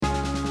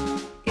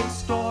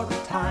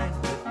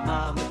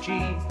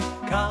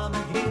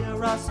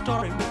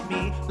story with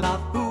me.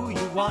 Love who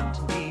you want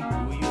to be,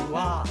 who you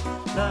are.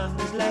 Learn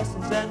these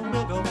lessons and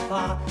we'll go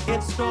far.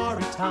 It's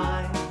story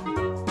time.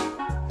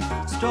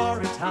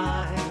 Story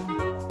time.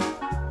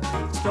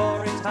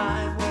 Story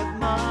time with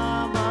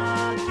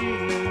Mama G.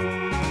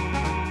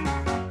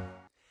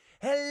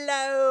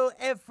 Hello,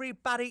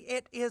 everybody.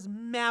 It is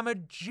Mama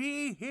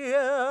G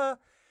here.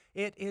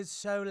 It is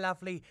so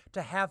lovely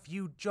to have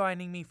you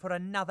joining me for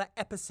another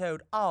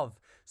episode of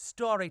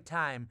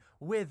Storytime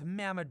with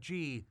Mama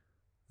G,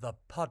 the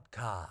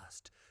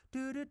podcast.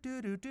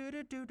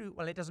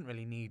 Well, it doesn't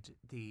really need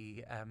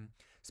the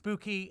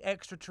spooky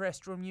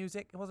extraterrestrial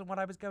music. It wasn't what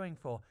I was going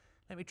for.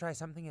 Let me try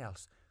something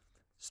else.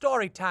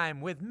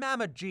 Storytime with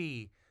Mama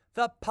G,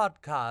 the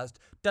podcast.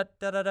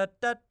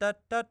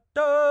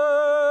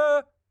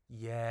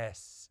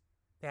 Yes,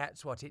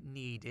 that's what it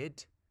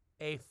needed.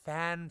 A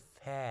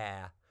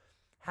fanfare.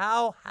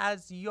 How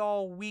has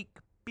your week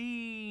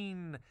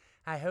been?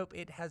 I hope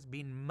it has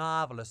been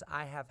marvelous.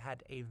 I have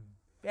had a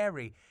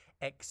very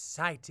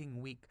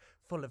exciting week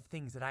full of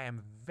things that I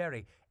am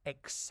very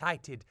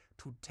excited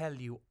to tell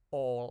you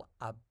all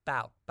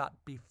about. But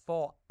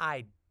before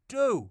I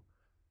do,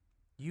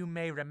 you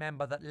may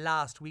remember that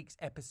last week's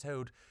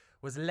episode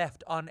was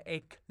left on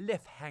a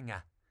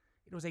cliffhanger.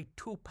 It was a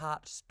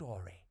 2-part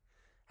story.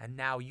 And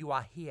now you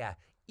are here,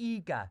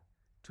 eager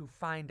to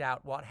find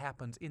out what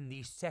happens in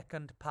the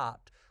second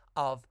part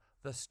of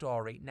the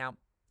story. Now,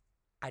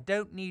 I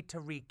don't need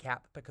to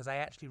recap because I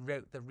actually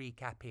wrote the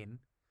recap in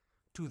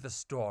to the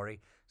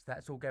story, so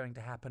that's all going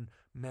to happen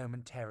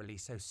momentarily.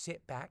 So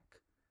sit back,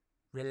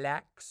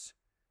 relax,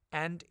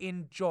 and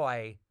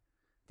enjoy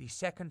the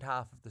second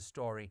half of the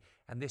story.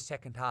 And this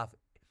second half,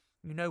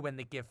 you know when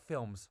they give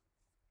films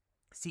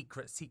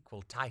secret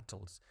sequel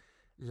titles,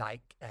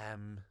 like,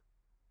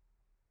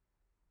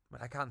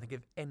 but I can't think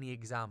of any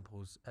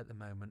examples at the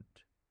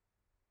moment.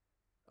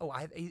 Oh,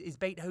 is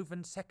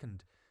Beethoven's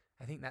Second?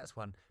 I think that's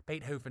one.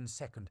 Beethoven's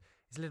Second.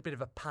 It's a little bit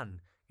of a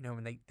pun, you know,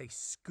 when they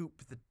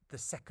scoop the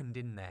second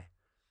in there,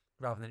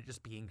 rather than it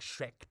just being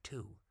Shrek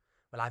 2.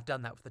 Well, I've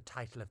done that with the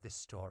title of this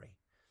story.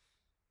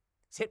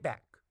 Sit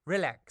back,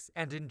 relax,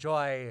 and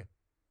enjoy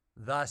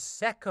The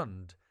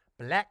Second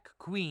Black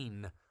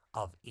Queen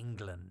of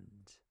England.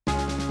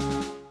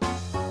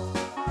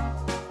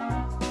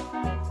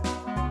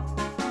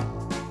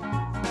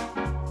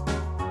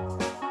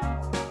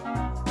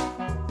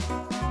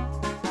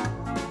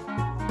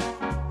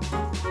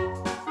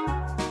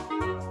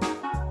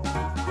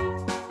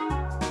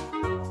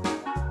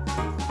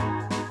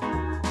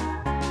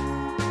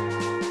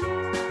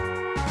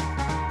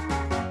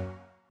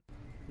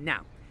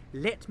 Now,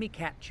 let me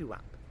catch you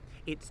up.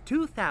 It's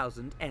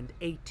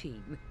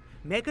 2018.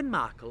 Meghan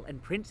Markle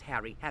and Prince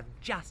Harry have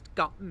just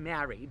got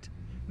married.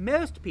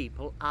 Most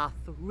people are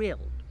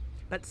thrilled,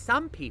 but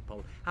some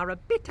people are a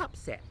bit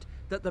upset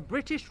that the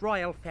British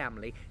royal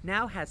family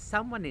now has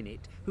someone in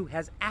it who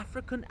has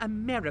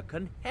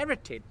African-American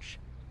heritage.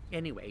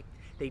 Anyway,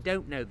 they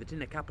don't know that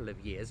in a couple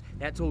of years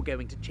that's all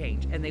going to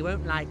change, and they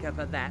won't like her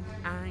for that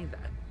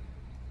either.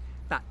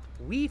 But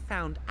we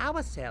found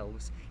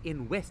ourselves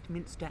in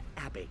Westminster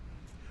Abbey,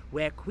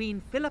 where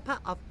Queen Philippa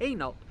of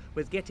Hainault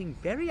was getting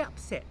very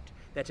upset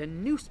that a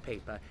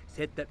newspaper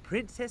said that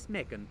Princess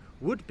Meghan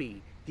would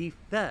be the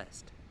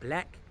first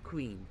Black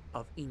Queen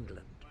of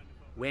England,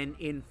 when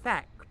in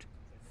fact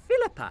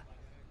Philippa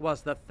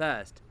was the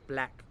first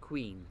Black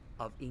Queen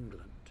of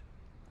England.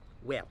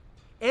 Well,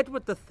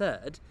 Edward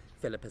III,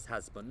 Philippa's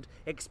husband,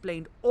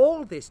 explained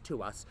all this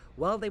to us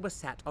while they were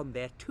sat on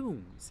their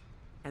tombs,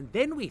 and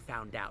then we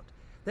found out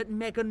that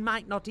Meghan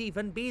might not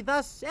even be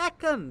the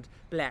second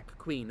Black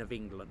Queen of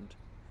England.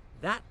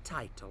 That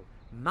title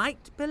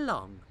might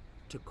belong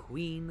to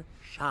Queen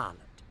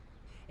Charlotte.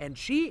 And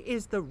she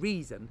is the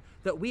reason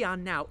that we are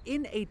now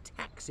in a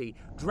taxi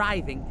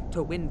driving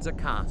to Windsor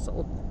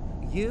Castle.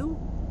 You,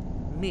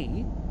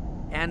 me,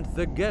 and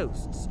the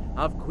ghosts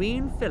of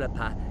Queen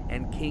Philippa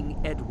and King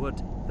Edward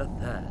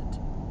III.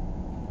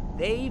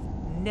 They've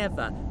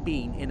never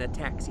been in a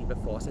taxi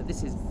before, so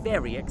this is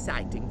very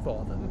exciting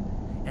for them.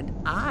 And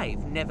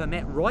I've never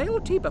met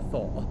royalty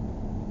before,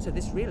 so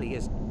this really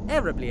is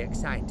terribly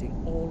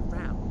exciting all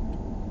round.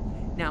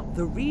 Now,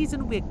 the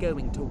reason we're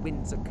going to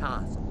Windsor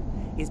Castle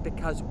is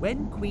because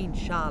when Queen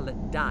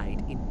Charlotte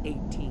died in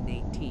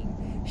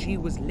 1818, she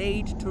was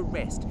laid to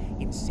rest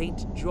in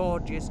St.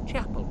 George's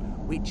Chapel,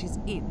 which is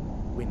in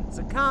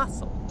Windsor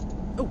Castle.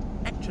 Oh,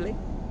 actually,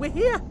 we're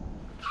here.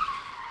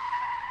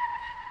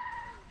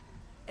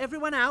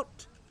 Everyone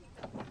out.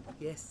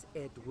 Yes,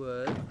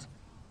 Edward.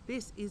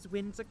 This is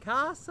Windsor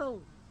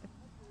Castle.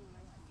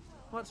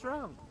 What's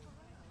wrong?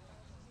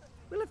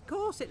 Well, of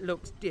course it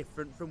looks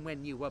different from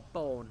when you were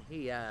born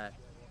here.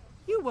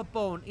 You were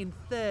born in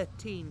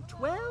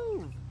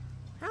 1312.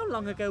 How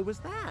long ago was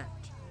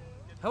that?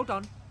 Hold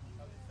on.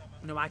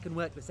 No, I can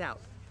work this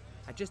out.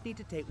 I just need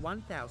to take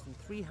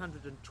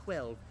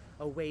 1,312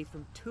 away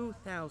from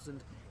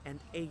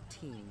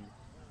 2018.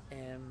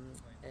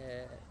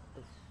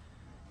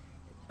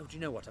 Oh, do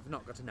you know what? I've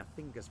not got enough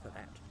fingers for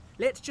that.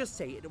 Let's just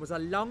say it was a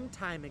long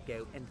time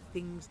ago and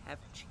things have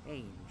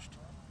changed.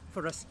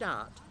 For a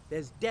start,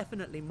 there's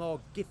definitely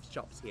more gift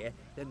shops here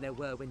than there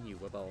were when you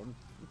were born.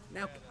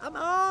 Now, come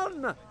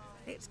on!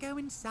 Let's go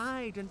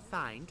inside and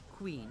find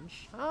Queen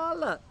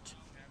Charlotte.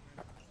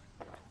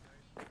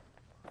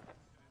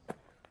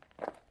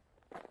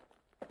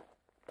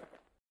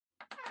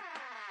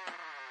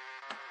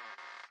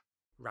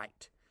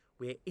 Right,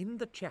 we're in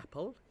the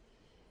chapel.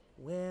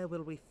 Where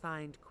will we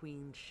find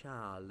Queen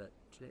Charlotte?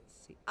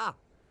 Let's see. Ah,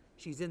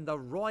 she's in the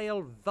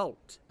royal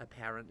vault,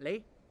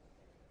 apparently.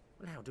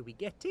 Well, how do we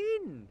get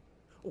in?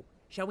 Oh,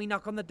 shall we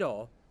knock on the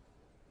door?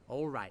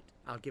 All right,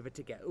 I'll give it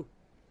a go.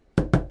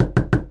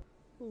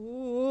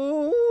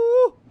 Ooh!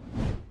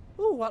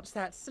 Oh, what's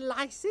that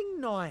slicing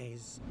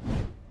noise?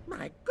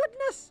 My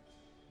goodness!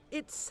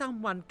 It's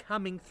someone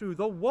coming through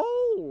the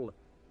wall.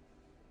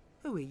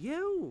 Who are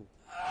you?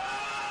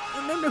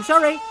 Oh, no,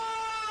 sorry.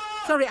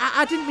 Sorry,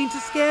 I didn't mean to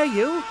scare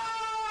you.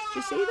 Did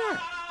you see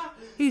that?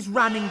 He's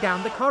running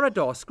down the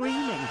corridor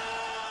screaming.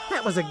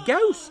 That was a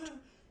ghost.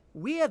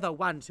 We're the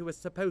ones who are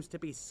supposed to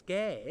be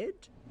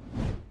scared.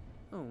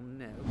 Oh,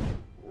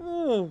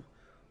 no.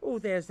 Oh,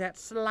 there's that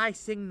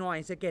slicing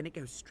noise again. It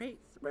goes straight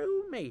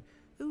through me.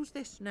 Who's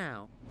this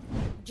now?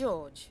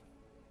 George,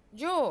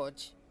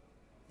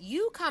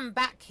 you come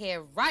back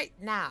here right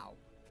now.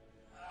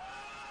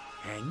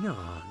 Hang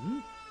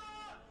on.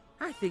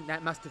 I think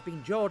that must have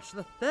been George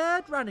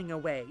III running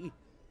away.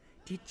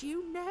 Did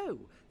you know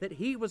that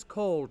he was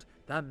called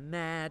the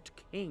Mad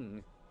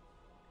King?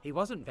 He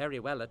wasn't very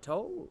well at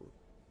all,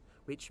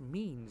 which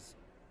means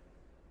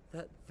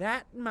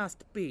that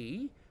must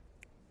be...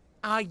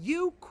 Are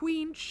you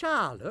Queen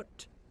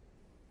Charlotte?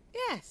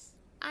 Yes,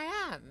 I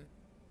am.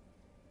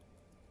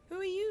 Who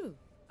are you?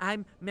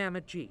 I'm Mama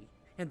G,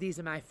 and these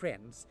are my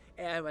friends.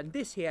 And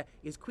this here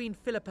is Queen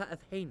Philippa of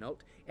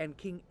Hainault and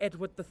King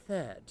Edward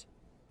III.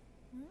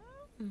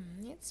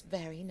 It's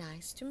very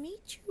nice to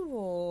meet you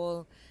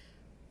all.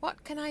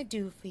 What can I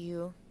do for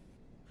you?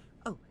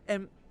 Oh,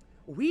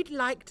 we'd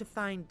like to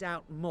find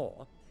out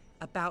more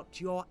about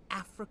your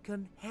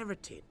African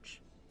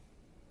heritage.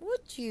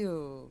 Would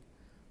you?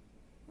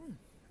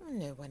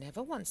 No one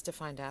ever wants to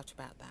find out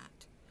about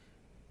that.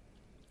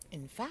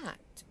 In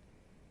fact,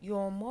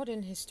 your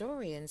modern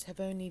historians have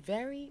only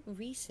very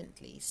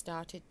recently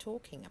started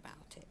talking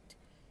about it.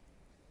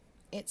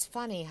 It's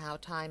funny how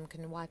time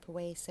can wipe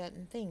away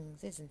certain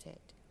things, isn't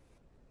it?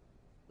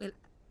 Well,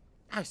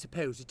 I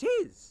suppose it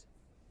is.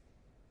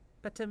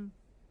 But,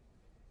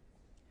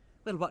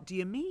 well, what do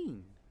you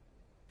mean?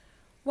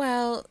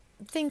 Well,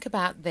 think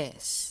about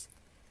this.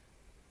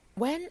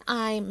 When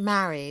I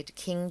married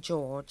King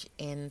George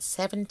in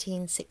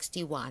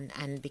 1761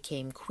 and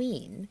became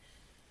queen,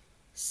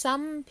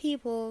 some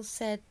people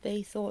said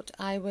they thought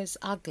I was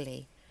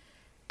ugly,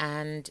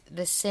 and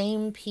the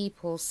same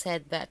people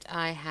said that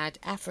I had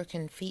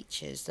African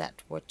features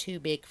that were too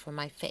big for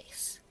my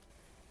face.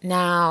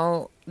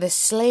 Now, the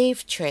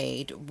slave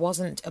trade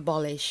wasn't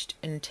abolished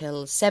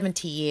until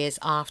 70 years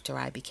after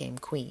I became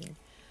queen.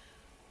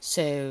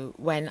 So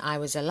when I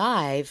was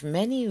alive,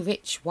 many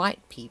rich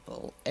white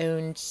people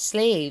owned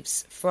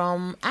slaves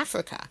from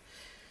Africa.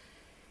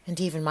 And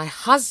even my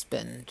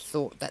husband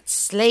thought that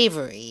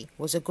slavery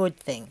was a good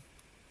thing.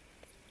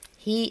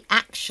 He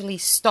actually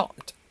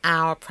stopped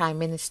our Prime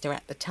Minister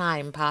at the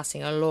time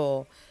passing a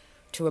law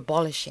to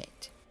abolish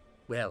it.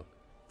 Well,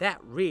 that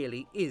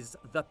really is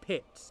the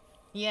pits.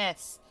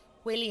 Yes,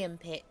 William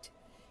Pitt.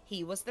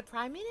 He was the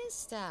Prime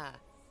Minister.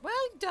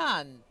 Well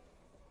done.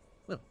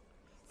 Well,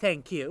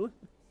 thank you.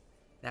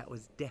 That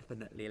was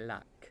definitely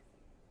luck.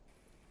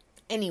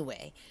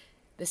 Anyway,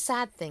 the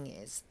sad thing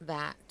is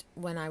that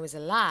when I was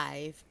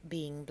alive,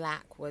 being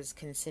black was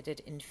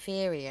considered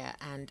inferior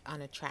and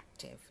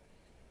unattractive.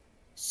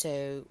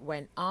 So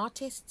when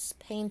artists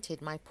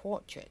painted my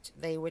portrait,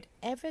 they would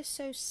ever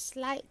so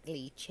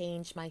slightly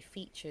change my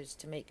features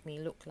to make me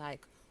look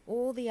like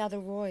all the other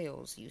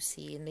royals you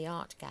see in the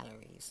art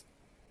galleries.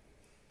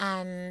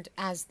 And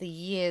as the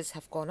years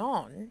have gone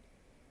on,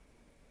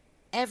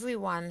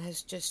 everyone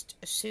has just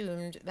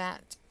assumed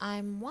that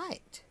I'm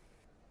white.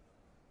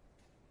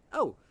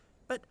 Oh,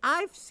 but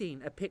I've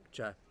seen a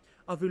picture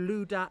of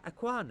Uluda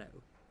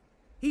Aquano.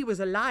 He was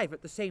alive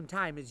at the same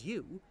time as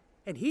you,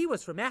 and he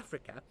was from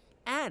Africa,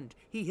 and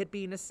he had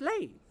been a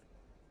slave.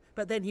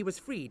 But then he was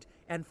freed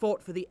and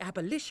fought for the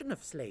abolition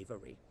of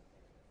slavery.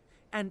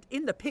 And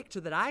in the picture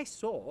that I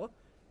saw,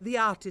 the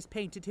artist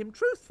painted him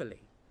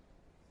truthfully.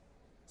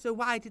 So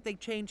why did they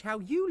change how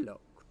you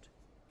looked?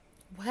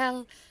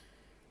 Well,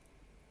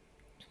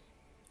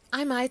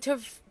 I might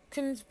have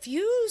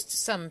confused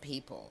some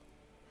people.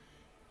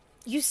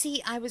 You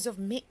see, I was of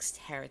mixed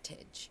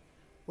heritage,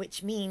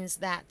 which means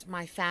that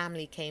my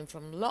family came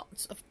from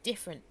lots of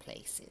different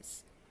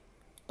places.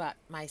 But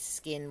my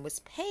skin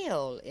was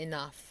pale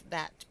enough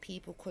that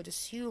people could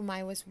assume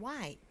I was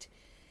white,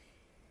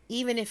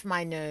 even if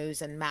my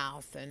nose and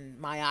mouth and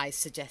my eyes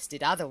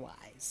suggested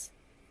otherwise.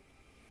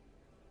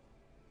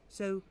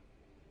 So,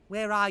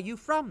 where are you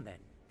from then?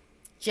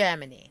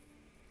 Germany.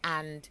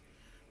 And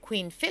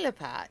Queen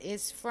Philippa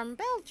is from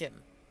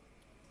Belgium.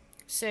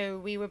 So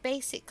we were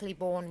basically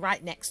born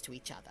right next to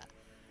each other.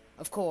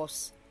 Of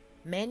course,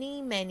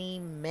 many, many,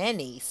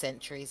 many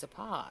centuries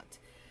apart.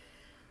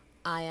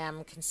 I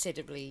am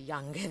considerably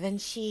younger than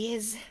she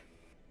is.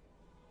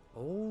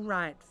 All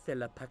right,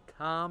 Philippa,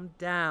 calm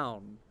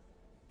down.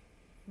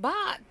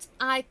 But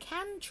I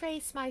can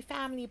trace my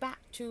family back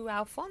to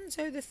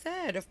Alfonso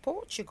III of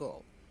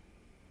Portugal.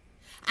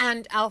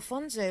 And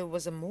Alfonso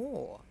was a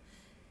Moor,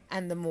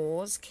 and the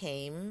Moors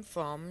came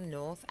from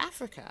North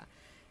Africa,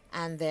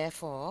 and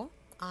therefore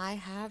I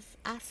have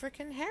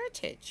African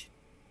heritage.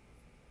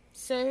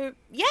 So,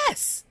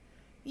 yes,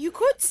 you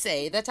could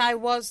say that I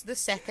was the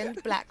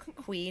second Black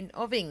Queen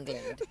of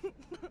England.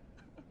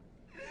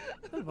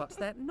 Well, what's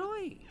that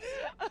noise?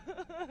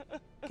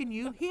 Can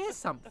you hear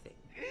something?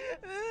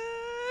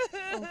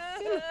 Oh,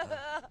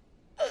 Philippa,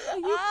 are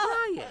you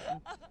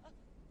crying?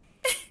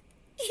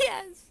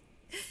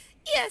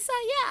 Yes,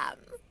 I am.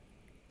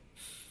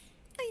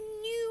 I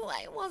knew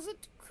I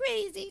wasn't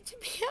crazy to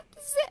be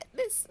upset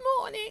this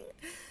morning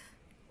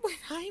when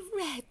I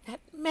read that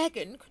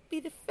Meghan could be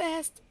the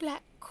first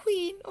Black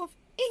Queen of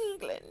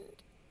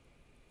England.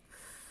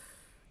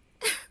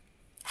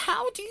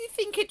 How do you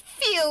think it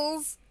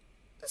feels,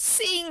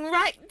 seeing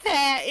right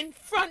there in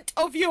front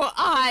of your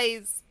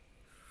eyes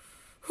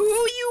who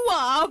you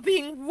are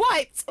being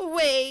wiped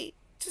away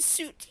to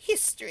suit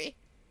history?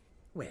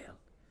 Well,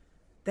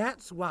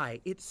 that's why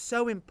it's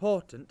so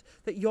important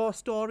that your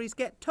stories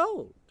get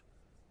told.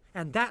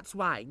 And that's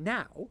why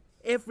now,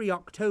 every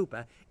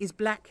October is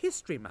Black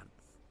History Month.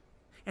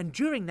 And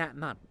during that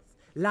month,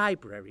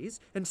 libraries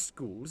and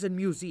schools and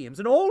museums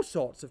and all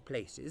sorts of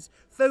places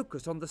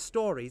focus on the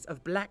stories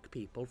of black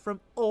people from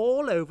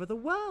all over the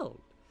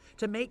world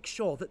to make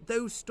sure that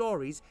those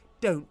stories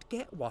don't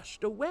get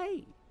washed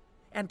away,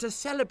 and to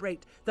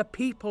celebrate the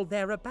people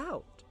they're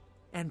about,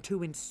 and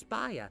to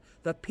inspire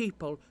the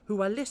people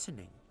who are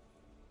listening.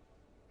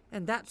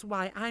 And that's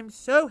why I'm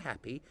so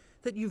happy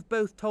that you've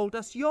both told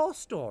us your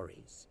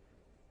stories.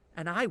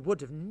 And I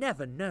would have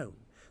never known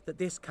that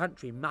this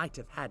country might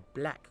have had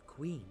black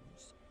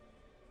queens.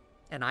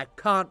 And I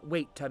can't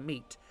wait to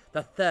meet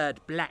the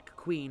third Black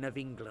Queen of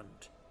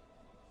England.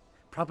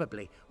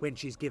 Probably when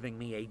she's giving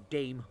me a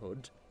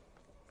damehood.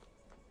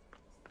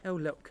 Oh,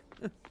 look.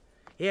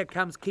 Here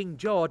comes King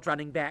George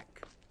running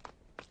back.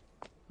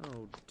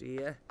 Oh,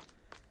 dear.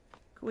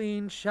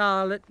 Queen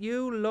Charlotte,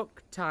 you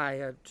look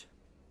tired.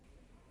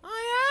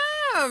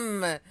 I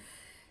am.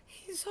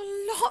 He's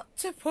a lot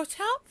to put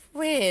up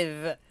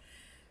with.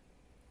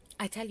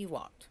 I tell you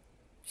what,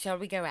 shall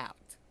we go out?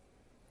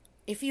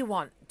 If you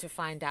want to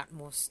find out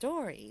more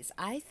stories,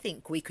 I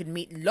think we could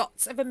meet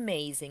lots of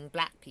amazing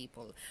black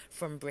people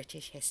from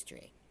British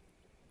history.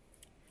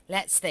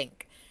 Let's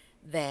think.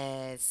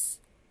 There's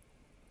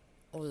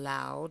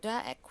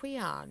Olaudah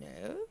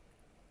Equiano,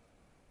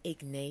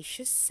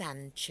 Ignatius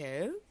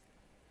Sancho,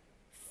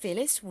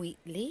 Phyllis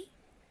Wheatley,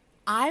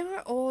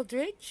 Ira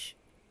Aldridge,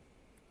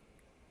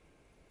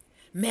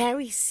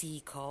 Mary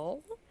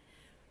Seacole,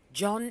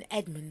 John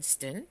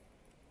Edmonston,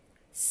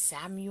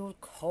 Samuel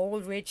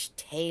Coleridge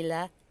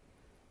Taylor,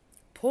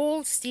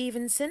 Paul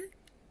Stevenson,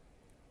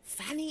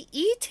 Fanny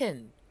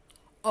Eaton,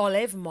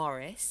 Olive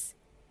Morris,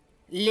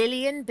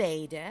 Lillian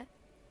Bader,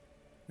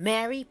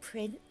 Mary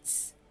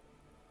Prince,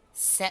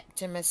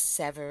 Septimus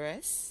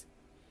Severus,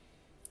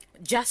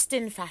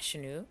 Justin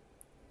Fashanu,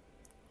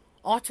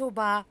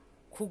 Ottobah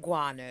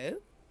Cugoano,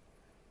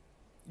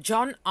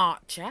 John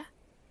Archer,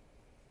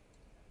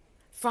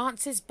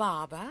 Francis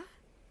Barber,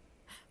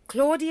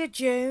 Claudia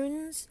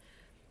Jones,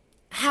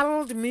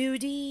 Harold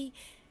Moody,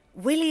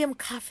 William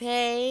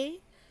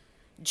Cuffey,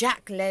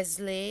 Jack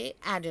Leslie,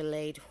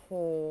 Adelaide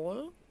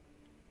Hall,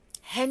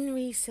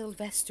 Henry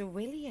Sylvester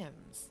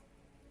Williams,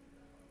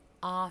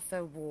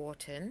 Arthur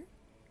Wharton,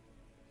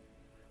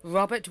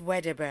 Robert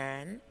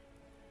Wedderburn,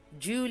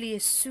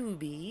 Julius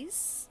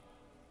Soubise,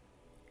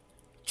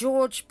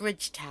 George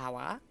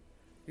Bridgetower,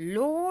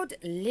 Lord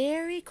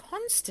Leary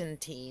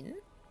Constantine,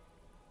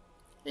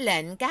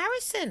 Len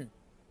Garrison.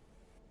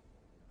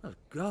 Oh,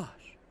 gosh.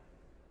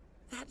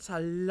 That's a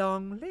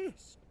long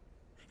list.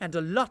 And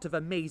a lot of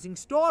amazing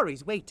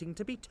stories waiting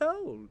to be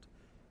told.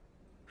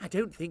 I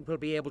don't think we'll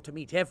be able to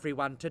meet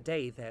everyone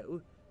today,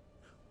 though.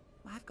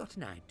 I've got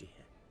an idea.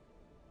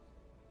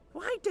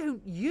 Why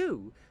don't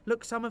you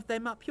look some of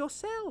them up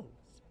yourselves?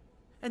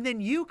 And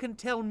then you can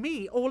tell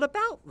me all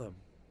about them.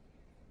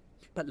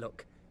 But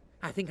look,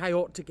 I think I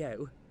ought to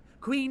go.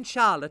 Queen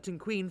Charlotte and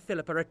Queen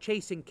Philippa are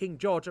chasing King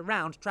George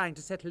around trying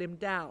to settle him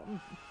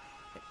down.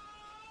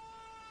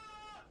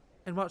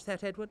 And what's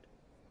that, Edward?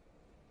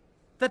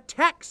 The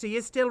taxi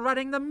is still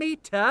running the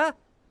meter.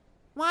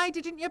 Why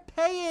didn't you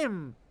pay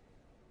him?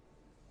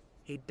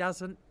 He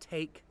doesn't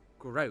take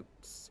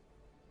groats.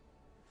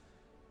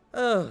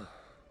 Oh,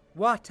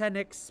 what an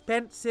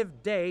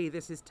expensive day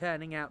this is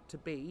turning out to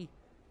be.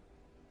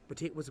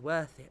 But it was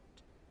worth it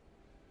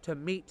to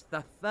meet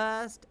the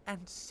first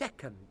and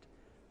second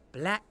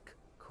Black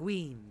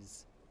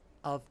Queens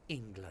of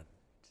England.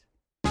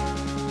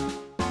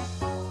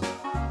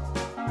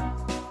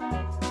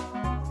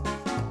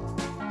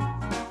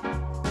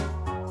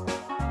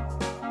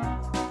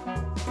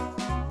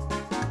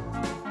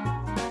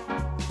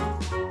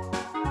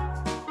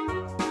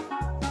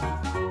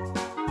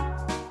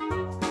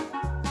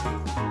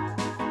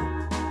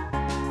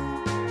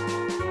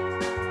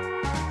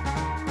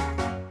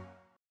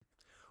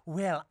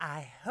 Well,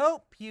 I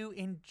hope you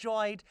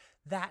enjoyed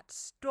that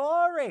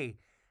story.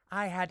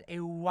 I had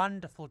a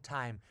wonderful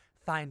time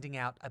finding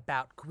out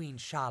about Queen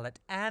Charlotte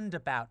and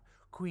about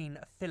Queen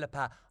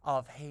Philippa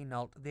of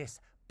Hainault this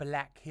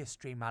Black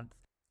History Month.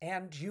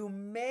 And you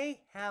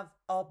may have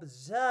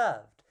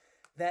observed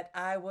that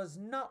I was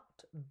not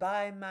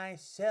by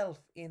myself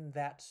in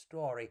that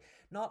story.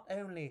 Not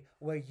only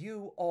were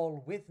you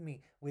all with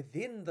me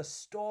within the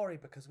story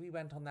because we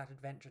went on that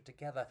adventure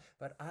together,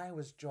 but I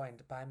was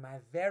joined by my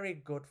very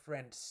good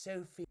friend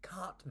Sophie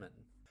Cartman,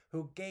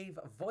 who gave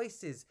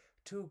voices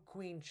to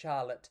Queen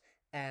Charlotte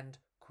and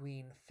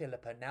Queen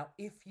Philippa. Now,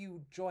 if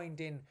you joined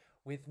in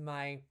with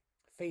my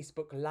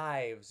Facebook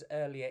Lives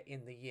earlier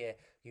in the year,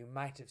 you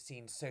might have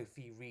seen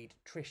Sophie read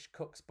Trish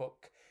Cook's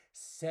book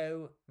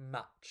so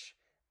much.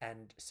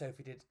 And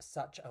Sophie did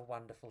such a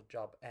wonderful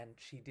job, and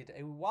she did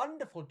a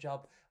wonderful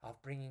job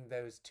of bringing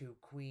those two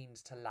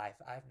queens to life.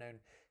 I've known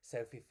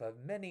Sophie for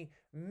many,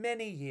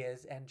 many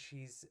years, and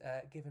she's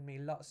given me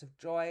lots of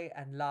joy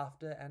and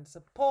laughter and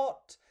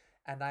support,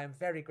 and I am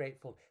very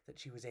grateful that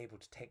she was able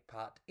to take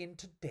part in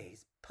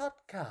today's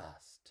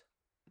podcast.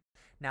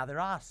 Now, there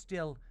are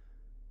still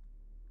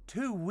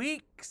 2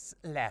 weeks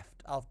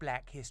left of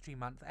Black History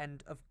Month,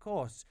 and of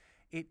course,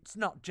 it's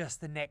not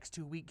just the next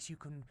 2 weeks. You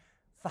can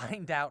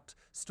find out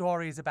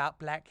stories about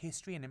Black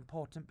history and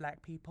important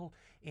Black people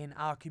in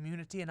our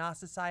community and our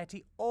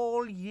society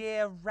all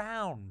year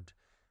round.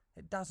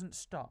 It doesn't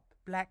stop.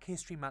 Black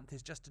History Month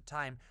is just a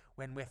time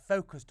when we're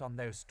focused on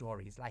those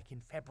stories. Like in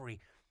February,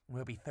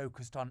 we'll be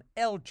focused on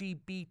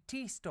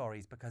LGBT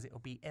stories because it will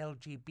be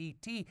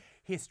LGBT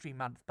History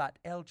Month, but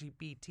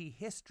LGBT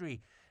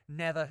history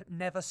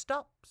never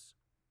stops.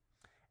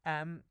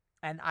 And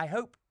I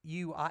hope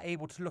you are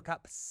able to look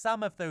up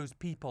some of those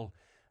people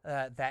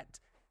that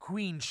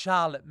Queen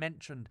Charlotte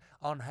mentioned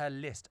on her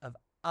list of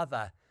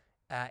other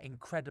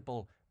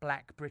incredible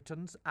Black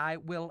Britons. I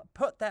will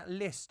put that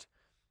list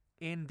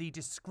in the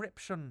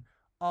description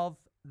of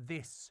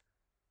this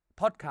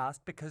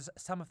podcast because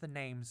some of the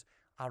names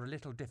are a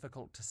little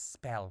difficult to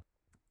spell.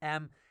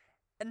 And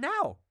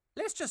now,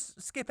 let's just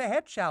skip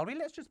ahead, shall we?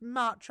 Let's just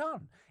march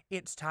on.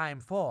 It's time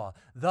for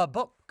the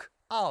Book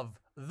of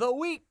the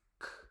Week.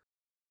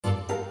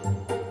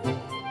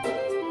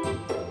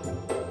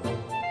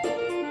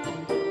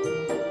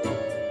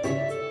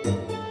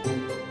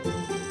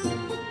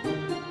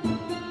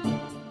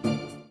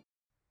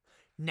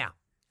 Now,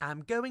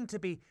 I'm going to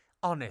be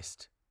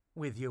honest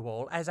with you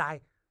all, as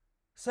I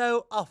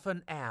so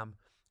often am,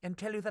 and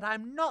tell you that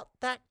I'm not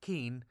that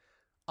keen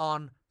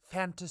on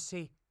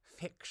fantasy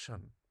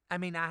fiction. I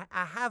mean, I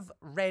have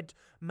read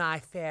my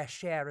fair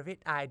share of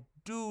it. I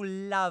do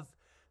love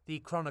the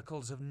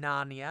Chronicles of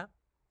Narnia.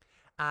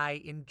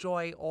 I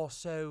enjoy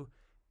also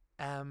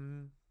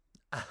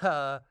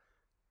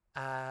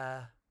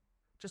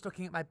just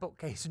looking at my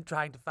bookcase and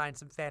trying to find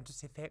some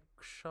fantasy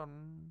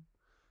fiction.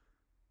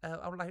 I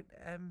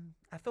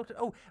thought,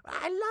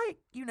 I like,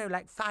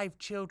 like 5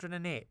 Children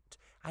and It.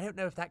 I don't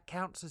know if that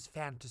counts as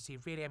fantasy,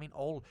 really. I mean,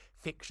 all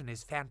fiction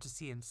is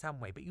fantasy in some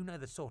way, but you know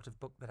the sort of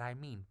book that I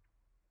mean.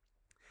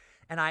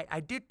 And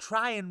I did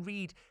try and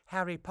read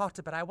Harry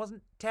Potter, but I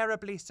wasn't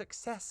terribly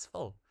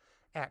successful,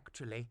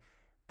 actually.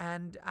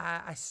 And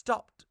I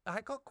stopped.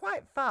 I got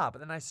quite far, but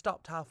then I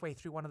stopped halfway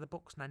through one of the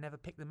books and I never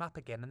picked them up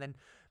again. And then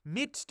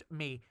midst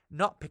me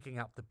not picking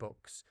up the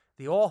books,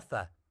 the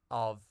author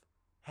of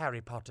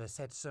Harry Potter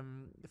said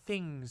some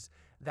things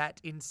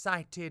that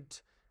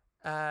incited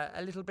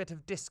a little bit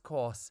of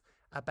discourse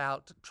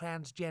about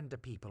transgender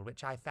people,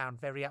 which I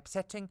found very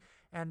upsetting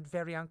and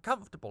very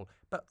uncomfortable.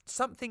 But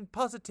something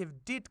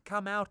positive did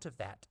come out of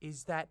that,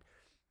 is that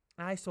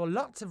I saw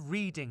lots of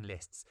reading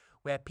lists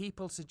where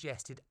people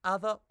suggested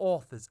other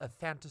authors of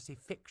fantasy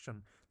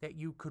fiction that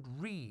you could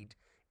read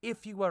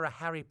if you were a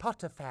Harry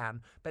Potter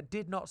fan but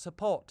did not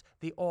support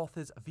the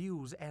author's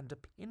views and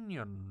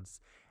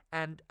opinions.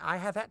 And I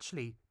have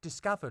actually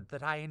discovered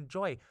that I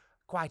enjoy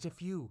quite a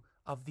few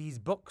of these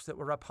books that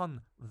were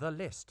upon the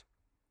list.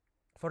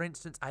 For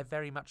instance, I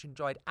very much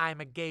enjoyed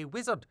I'm a Gay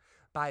Wizard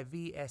by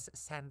V.S.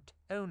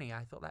 Santoni.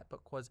 I thought that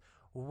book was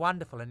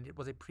wonderful, and it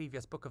was a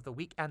previous book of the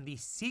week, and the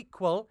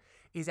sequel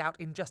is out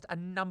in just a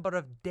number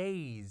of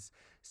days.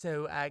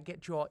 So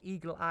get your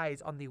eagle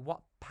eyes on the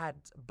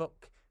Wattpad's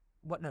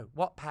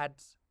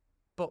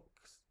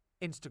books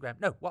Instagram.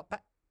 No,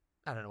 Wattpad.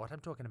 I don't know what I'm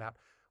talking about.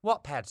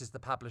 Wattpads is the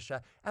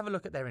publisher. Have a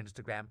look at their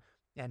Instagram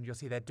and you'll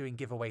see they're doing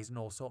giveaways and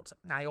all sorts.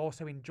 I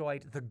also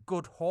enjoyed The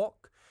Good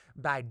Hawk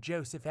by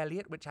Joseph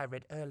Eliot, which I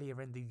read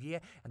earlier in the year,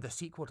 and the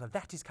sequel to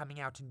that is coming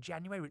out in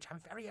January, which I'm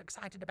very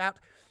excited about.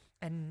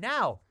 And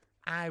now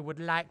I would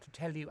like to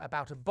tell you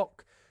about a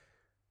book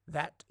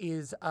that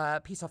is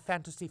a piece of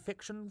fantasy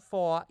fiction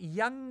for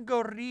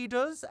younger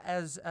readers,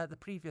 as the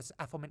previous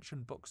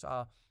aforementioned books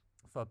are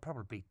for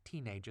probably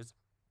teenagers.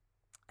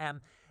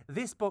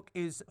 This book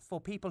is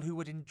for people who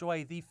would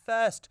enjoy the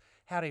first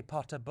Harry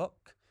Potter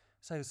book,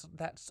 so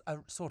that's a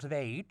sort of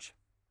age.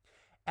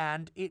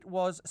 And it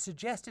was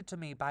suggested to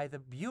me by the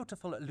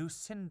beautiful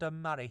Lucinda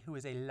Murray, who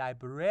is a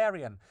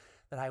librarian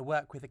that I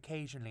work with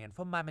occasionally, and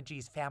for Mama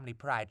G's Family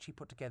Pride, she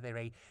put together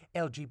a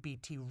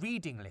LGBT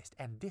reading list,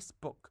 and this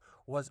book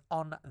was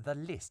on the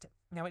list.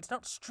 Now, it's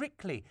not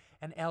strictly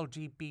an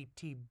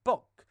LGBT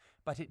book,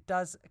 but it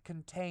does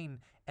contain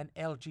an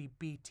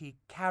LGBT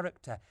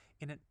character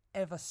in an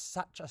ever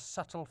such a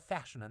subtle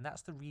fashion, and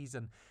that's the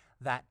reason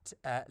that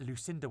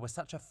Lucinda was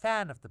such a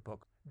fan of the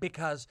book,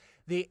 because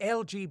the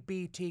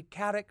LGBT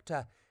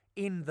character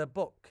in the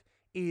book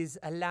is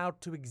allowed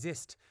to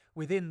exist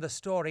within the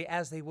story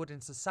as they would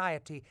in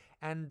society,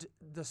 and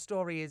the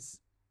story is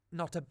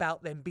not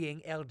about them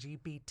being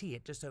LGBT.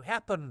 It just so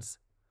happens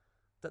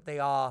that they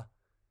are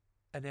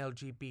an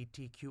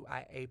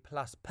LGBTQIA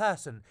plus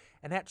person,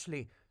 and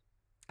actually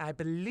I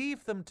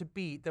believe them to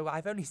be, though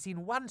I've only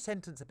seen one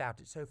sentence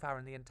about it so far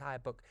in the entire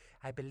book,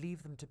 I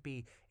believe them to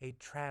be a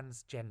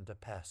transgender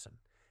person.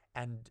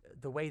 And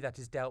the way that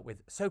is dealt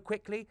with so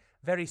quickly,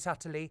 very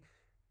subtly,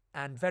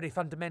 and very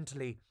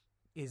fundamentally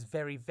is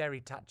very,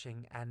 very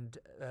touching and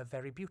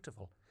very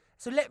beautiful.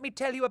 So let me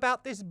tell you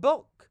about this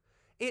book.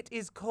 It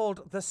is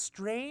called The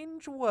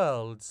Strange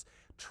Worlds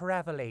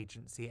Travel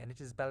Agency, and it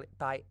is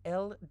by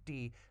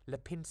L.D.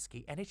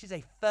 Lipinski, and it is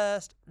a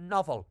first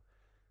novel.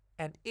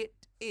 And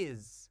it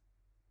is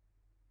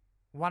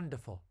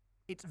wonderful.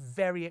 It's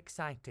very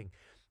exciting.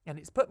 And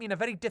it's put me in a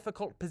very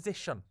difficult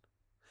position,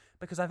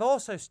 because I've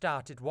also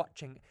started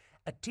watching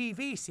a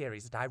TV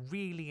series that I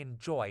really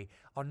enjoy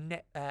on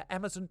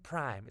Amazon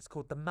Prime. It's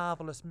called The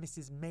Marvelous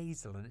Mrs.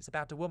 Maisel, and it's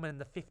about a woman in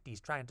the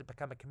 50s trying to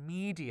become a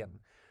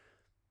comedian.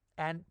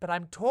 But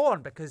I'm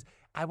torn, because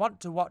I want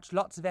to watch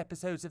lots of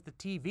episodes of the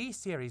TV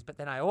series, but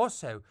then I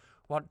also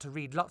want to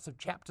read lots of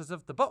chapters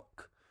of the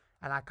book.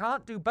 And I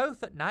can't do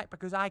both at night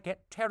because I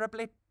get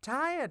terribly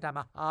tired. I'm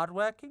a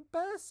hard-working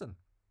person.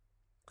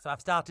 So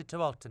I've started to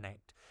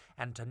alternate.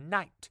 And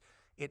tonight,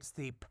 it's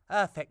the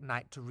perfect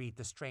night to read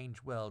The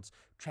Strange Worlds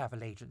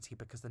Travel Agency,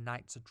 because the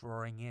nights are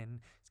drawing in.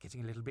 It's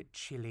getting a little bit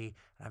chilly,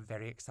 and I'm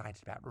very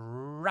excited about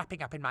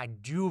wrapping up in my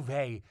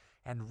duvet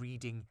and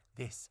reading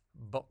this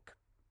book.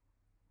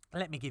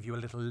 Let me give you a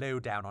little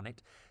lowdown on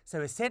it.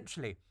 So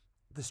essentially,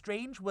 The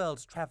Strange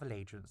Worlds Travel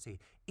Agency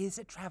is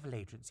a travel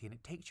agency, and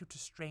it takes you to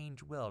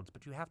strange worlds,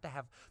 but you have to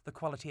have the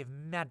quality of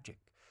magic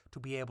to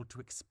be able to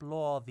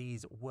explore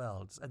these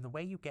worlds. And the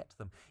way you get to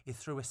them is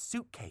through a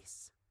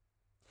suitcase.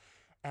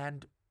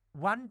 And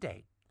one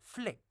day,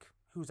 Flick,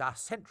 who's our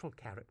central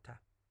character,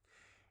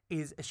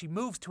 she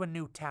moves to a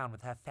new town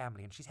with her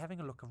family, and she's having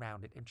a look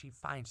around it, and she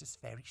finds this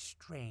very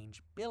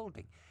strange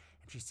building,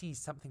 and she sees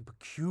something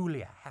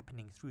peculiar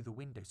happening through the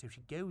window. So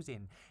she goes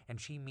in, and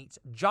she meets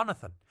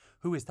Jonathan,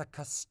 who is the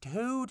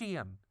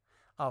custodian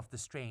of the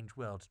Strange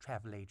Worlds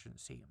Travel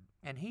Agency,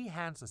 and he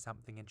hands her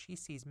something, and she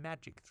sees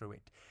magic through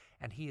it,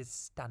 and he is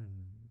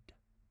stunned.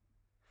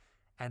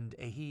 And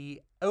he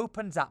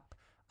opens up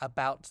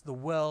about the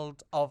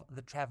world of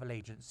the travel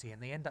agency,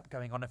 and they end up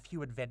going on a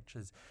few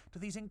adventures to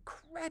these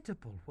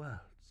incredible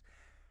worlds.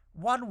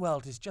 One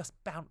world is just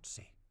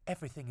bouncy.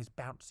 Everything is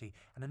bouncy.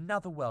 And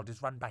another world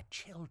is run by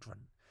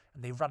children,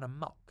 and they run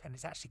amok, and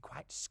it's actually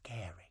quite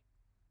scary.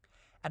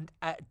 And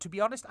to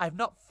be honest, I've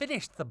not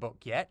finished the book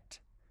yet.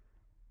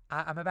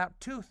 I'm about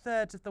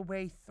 2/3 of the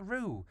way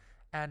through,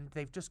 and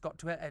they've just got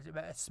to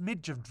a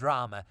smidge of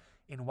drama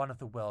in one of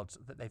the worlds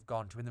that they've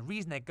gone to. And the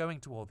reason they're going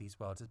to all these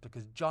worlds is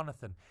because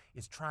Jonathan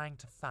is trying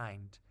to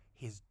find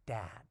his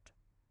dad.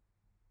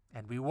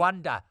 And we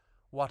wonder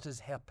what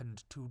has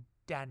happened to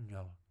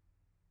Daniel.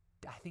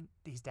 I think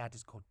his dad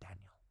is called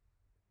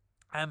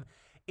Daniel.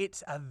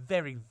 It's a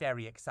very,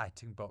 very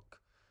exciting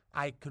book.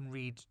 I can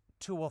read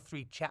 2 or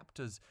 3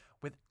 chapters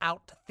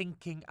without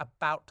thinking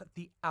about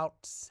the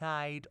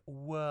outside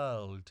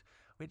world,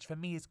 which for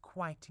me is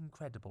quite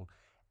incredible.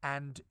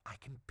 And I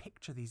can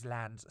picture these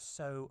lands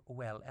so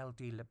well.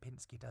 L.D.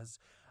 Lipinski does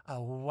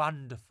a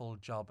wonderful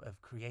job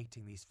of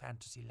creating these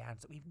fantasy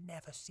lands that we've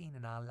never seen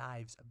in our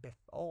lives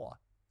before.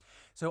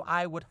 So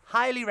I would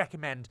highly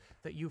recommend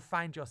that you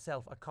find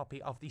yourself a copy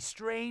of The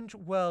Strange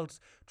Worlds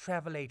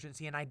Travel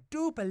Agency, and I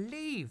do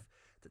believe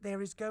that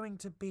there is going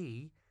to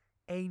be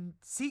a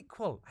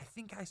sequel. I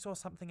think I saw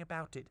something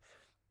about it.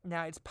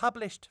 Now, it's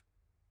published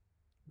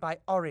by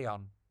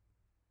Orion.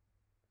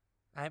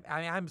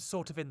 I'm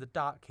sort of in the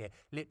dark here,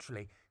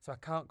 literally, so I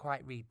can't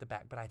quite read the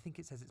back, but I think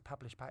it says it's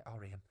published by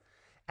Orion.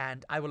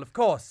 And I will, of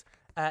course,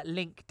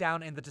 link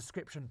down in the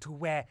description to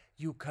where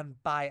you can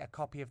buy a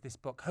copy of this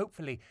book,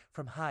 hopefully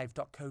from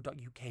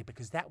hive.co.uk,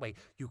 because that way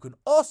you can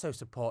also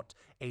support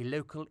a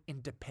local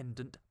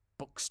independent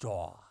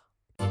bookstore.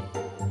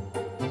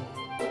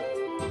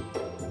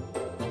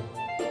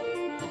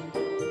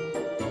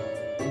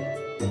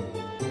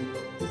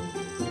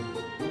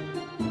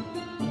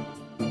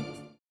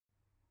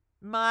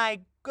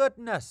 My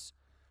goodness,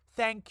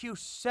 thank you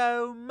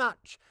so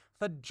much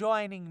for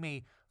joining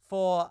me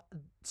for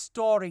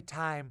story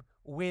time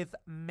with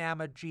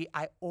Mama G.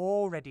 I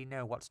already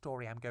know what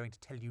story I'm going to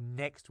tell you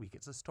next week.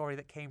 It's a story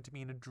that came to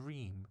me in a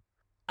dream.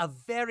 A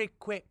very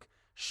quick,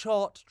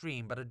 short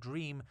dream, but a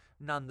dream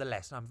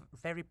nonetheless. And I'm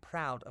very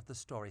proud of the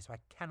story, so I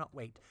cannot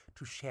wait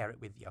to share it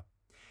with you.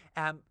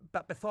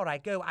 But before I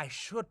go, I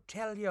should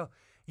tell you,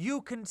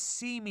 you can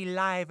see me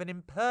live and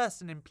in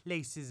person in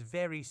places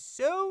very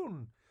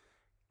soon.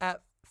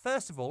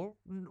 First of all,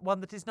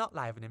 one that is not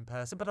live and in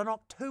person, but on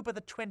October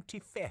the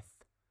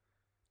 25th.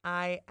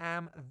 I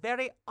am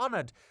very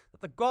honoured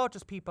that the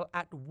gorgeous people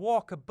at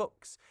Walker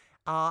Books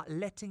are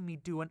letting me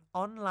do an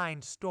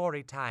online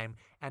story time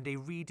and a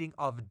reading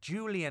of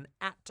Julian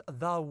at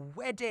the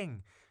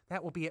Wedding.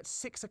 That will be at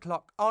 6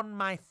 o'clock on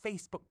my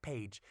Facebook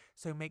page,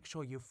 so make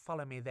sure you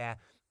follow me there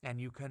and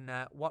you can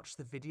watch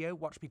the video,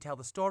 watch me tell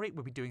the story.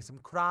 We'll be doing some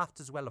crafts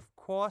as well, of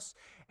course,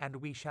 and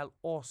we shall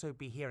also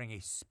be hearing a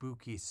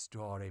spooky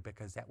story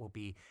because that will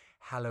be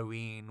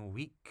Halloween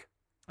week.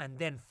 And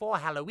then for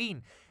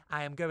Halloween,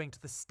 I am going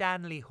to the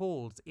Stanley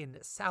Halls in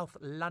South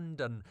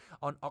London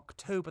on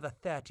October the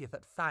 30th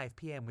at 5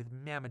 p.m. with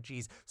Mama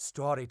G's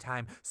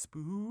Storytime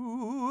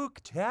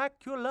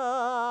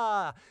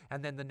Spooktacular.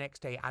 And then the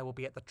next day, I will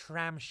be at the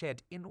Tram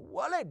Shed in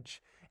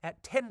Woolwich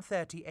at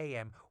 10:30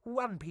 a.m.,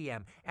 1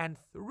 p.m. and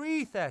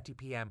 3:30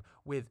 p.m.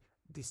 with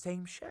the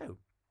same show.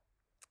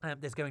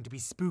 There's going to be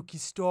spooky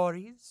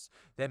stories,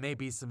 there may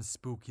be some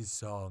spooky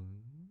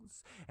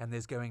songs, and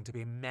there's going to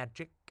be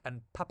magic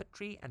and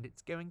puppetry, and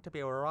it's going to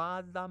be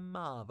rather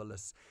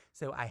marvellous.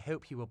 So I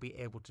hope you will be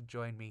able to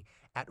join me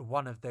at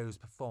one of those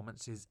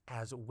performances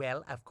as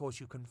well. Of course,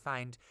 you can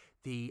find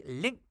the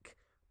link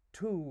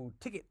to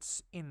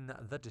tickets in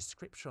the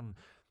description.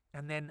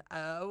 And then,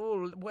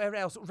 where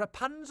else?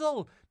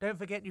 Rapunzel! Don't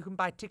forget you can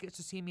buy tickets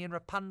to see me in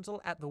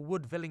Rapunzel at the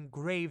Woodville in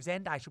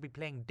Gravesend. I shall be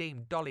playing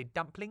Dame Dolly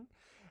Dumpling.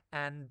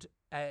 And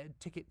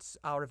tickets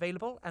are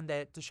available, and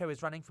the show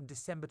is running from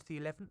December the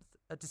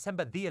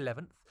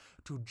 11th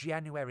to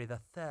January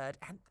the 3rd.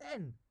 And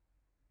then,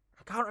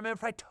 I can't remember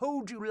if I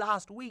told you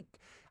last week.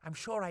 I'm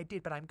sure I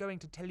did, but I'm going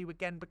to tell you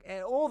again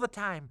all the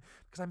time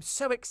because I'm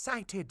so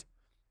excited.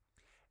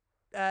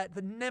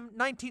 The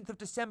 19th of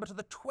December to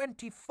the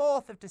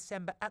 24th of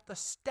December at the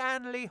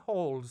Stanley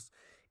Halls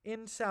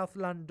in South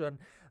London,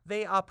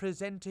 they are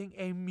presenting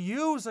a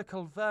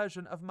musical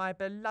version of my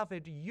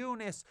beloved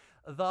Eunice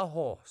the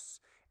Horse.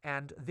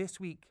 And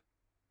this week,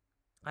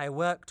 I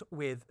worked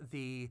with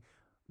the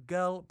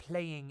girl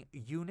playing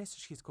Eunice.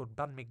 She's called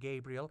Bunmi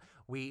Gabriel.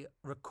 We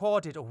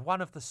recorded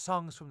one of the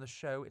songs from the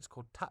show. It's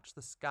called Touch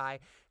the Sky,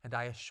 and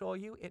I assure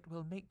you it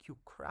will make you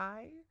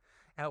cry.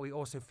 We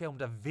also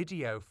filmed a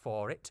video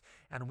for it,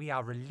 and we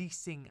are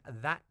releasing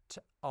that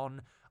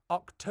on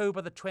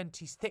October the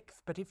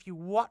 26th. But if you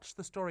watch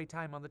the story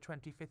time on the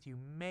 25th, you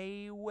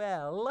may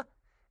well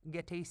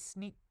get a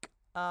sneak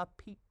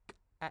peek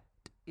at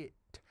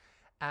it.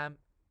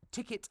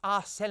 Tickets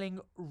are selling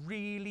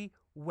really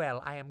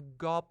well. I am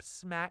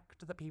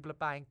gobsmacked that people are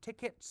buying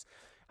tickets.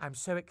 I'm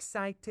so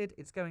excited.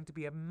 It's going to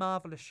be a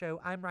marvellous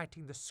show. I'm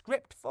writing the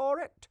script for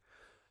it.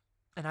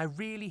 And I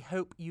really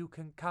hope you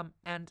can come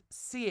and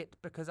see it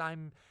because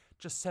I'm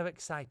just so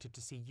excited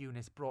to see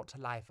Eunice brought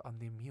to life on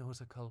the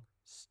musical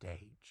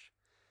stage.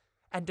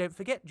 And don't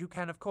forget, you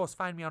can, of course,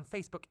 find me on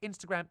Facebook,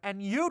 Instagram,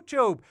 and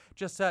YouTube.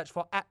 Just search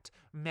for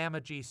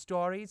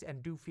 @MamaGStories,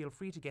 and do feel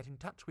free to get in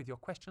touch with your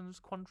questions,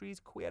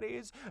 quandaries,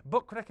 queries,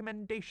 book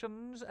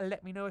recommendations.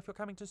 Let me know if you're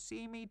coming to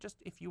see me,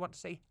 just if you want to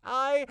say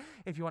hi,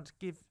 if you want to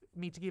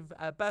give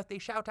a birthday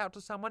shout-out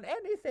to someone,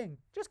 anything.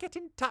 Just get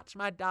in touch,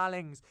 my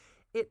darlings.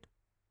 It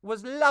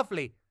was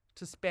lovely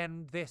to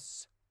spend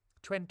this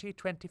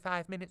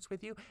 25 minutes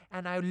with you,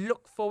 and I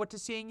look forward to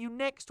seeing you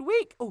next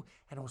week. Oh,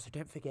 and also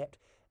don't forget,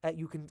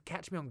 you can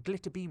catch me on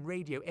Glitterbeam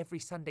Radio every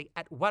Sunday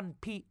at 1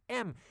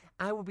 p.m.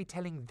 I will be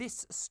telling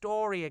this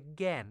story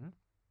again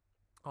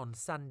on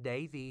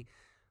Sunday,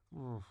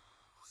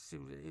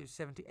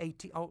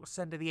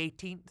 Sunday the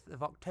 18th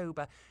of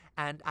October,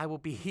 and I will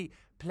be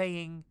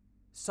playing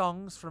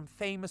songs from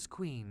famous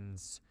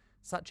queens,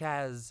 such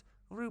as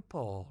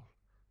RuPaul,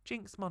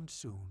 Jinx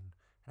Monsoon,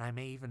 and I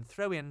may even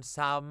throw in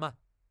some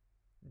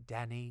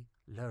Danny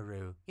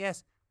LaRue.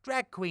 Yes,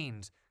 drag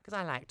queens, because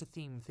I like to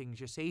theme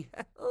things, you see.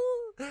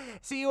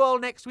 See you all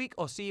next week,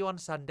 or see you on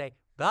Sunday.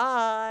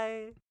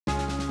 Bye!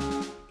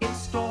 It's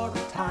story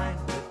time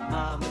with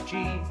Mama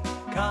G.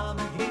 Come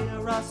and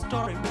hear a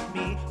story with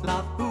me.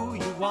 Love who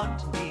you want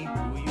to be,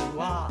 who you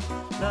are.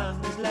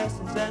 Learn these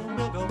lessons and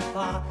we'll go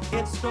far.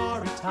 It's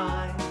story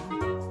time.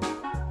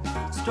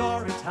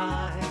 Story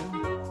time.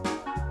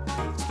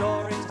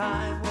 Story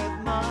time with